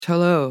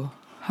Hello.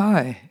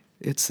 Hi.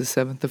 It's the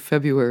 7th of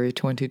February,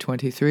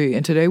 2023,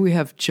 and today we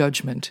have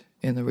Judgment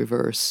in the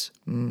reverse.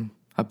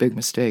 A big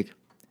mistake.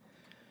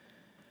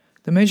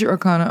 The major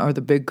arcana are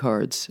the big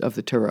cards of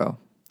the tarot.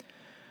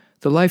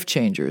 The life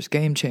changers,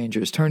 game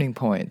changers, turning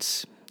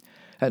points.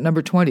 At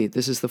number 20,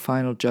 this is the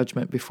final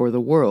judgment before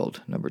the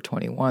world. Number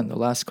 21, the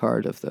last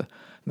card of the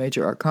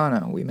major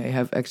arcana. We may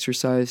have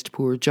exercised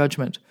poor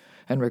judgment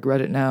and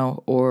regret it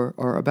now or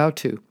are about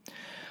to.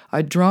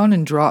 I'd drawn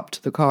and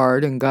dropped the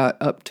card and got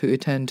up to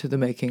attend to the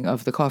making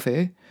of the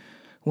coffee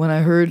when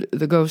I heard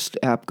the ghost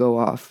app go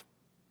off,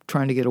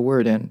 trying to get a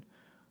word in,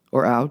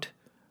 or out.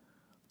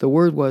 The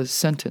word was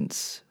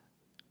sentence.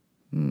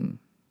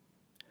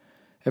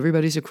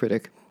 Everybody's a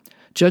critic.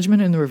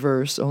 Judgment in the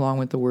reverse, along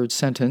with the word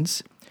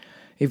sentence,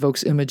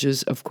 evokes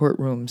images of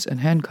courtrooms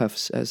and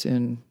handcuffs, as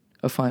in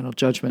a final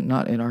judgment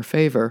not in our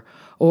favor,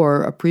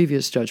 or a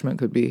previous judgment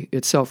could be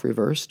itself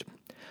reversed.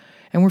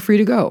 And we're free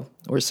to go.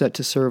 We're set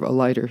to serve a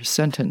lighter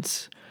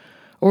sentence.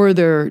 Or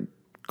they're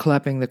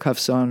clapping the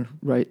cuffs on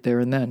right there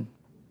and then.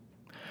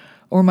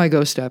 Or my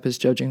ghost app is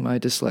judging my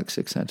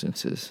dyslexic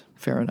sentences.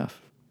 Fair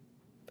enough.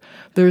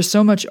 There is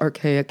so much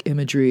archaic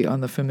imagery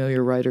on the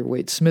familiar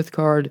Rider-Waite Smith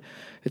card,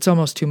 it's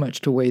almost too much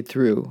to wade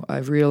through.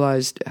 I've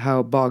realized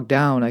how bogged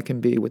down I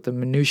can be with the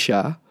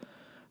minutiae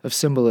of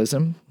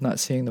symbolism, not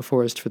seeing the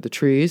forest for the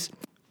trees.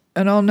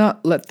 And I'll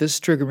not let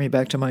this trigger me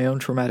back to my own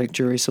traumatic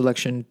jury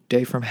selection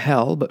day from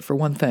hell, but for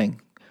one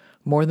thing.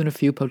 More than a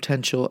few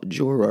potential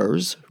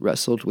jurors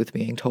wrestled with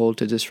being told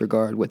to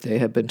disregard what they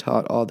had been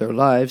taught all their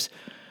lives,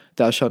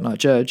 thou shalt not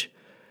judge,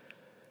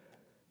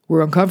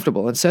 were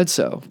uncomfortable and said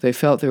so. They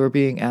felt they were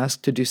being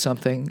asked to do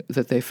something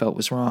that they felt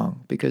was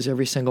wrong, because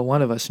every single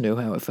one of us knew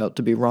how it felt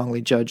to be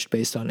wrongly judged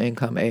based on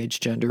income,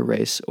 age, gender,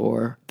 race,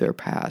 or their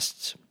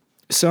pasts.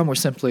 Some were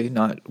simply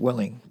not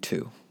willing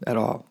to at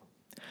all.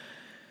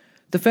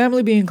 The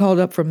family being called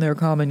up from their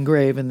common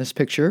grave in this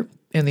picture,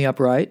 in the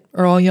upright,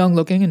 are all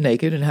young-looking and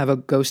naked and have a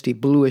ghosty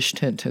bluish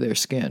tint to their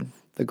skin.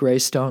 The gray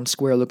stone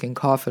square-looking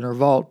coffin or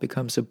vault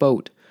becomes a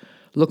boat,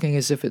 looking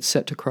as if it's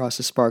set to cross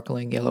a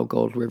sparkling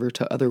yellow-gold river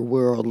to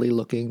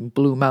otherworldly-looking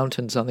blue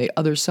mountains on the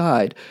other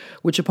side,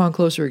 which upon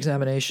closer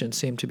examination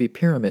seem to be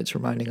pyramids,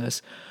 reminding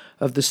us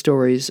of the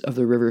stories of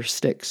the river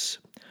Styx.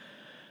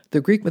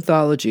 The Greek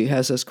mythology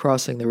has us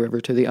crossing the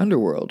river to the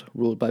underworld,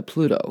 ruled by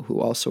Pluto,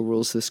 who also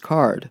rules this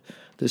card.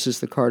 This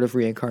is the card of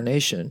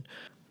reincarnation,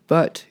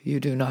 but you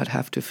do not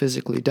have to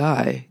physically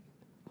die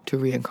to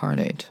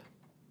reincarnate.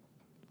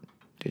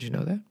 Did you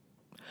know that?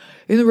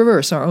 In the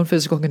reverse, our own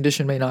physical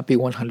condition may not be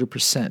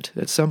 100%.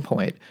 At some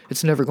point,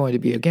 it's never going to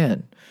be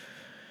again.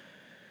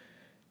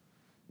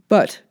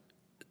 But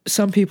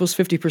some people's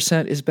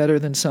 50% is better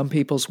than some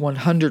people's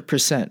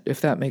 100%,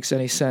 if that makes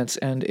any sense,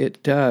 and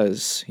it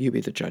does. You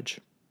be the judge.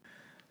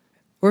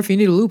 Or if you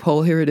need a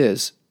loophole, here it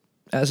is.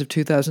 As of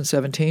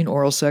 2017,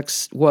 oral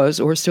sex was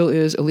or still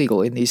is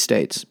illegal in these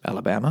states: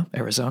 Alabama,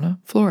 Arizona,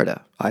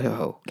 Florida,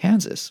 Idaho,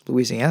 Kansas,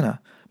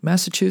 Louisiana,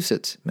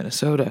 Massachusetts,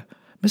 Minnesota,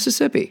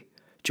 Mississippi,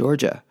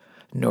 Georgia,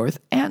 North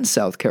and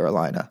South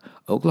Carolina,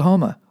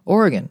 Oklahoma,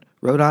 Oregon,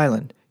 Rhode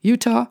Island,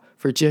 Utah,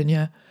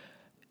 Virginia,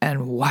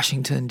 and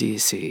Washington,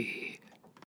 D.C.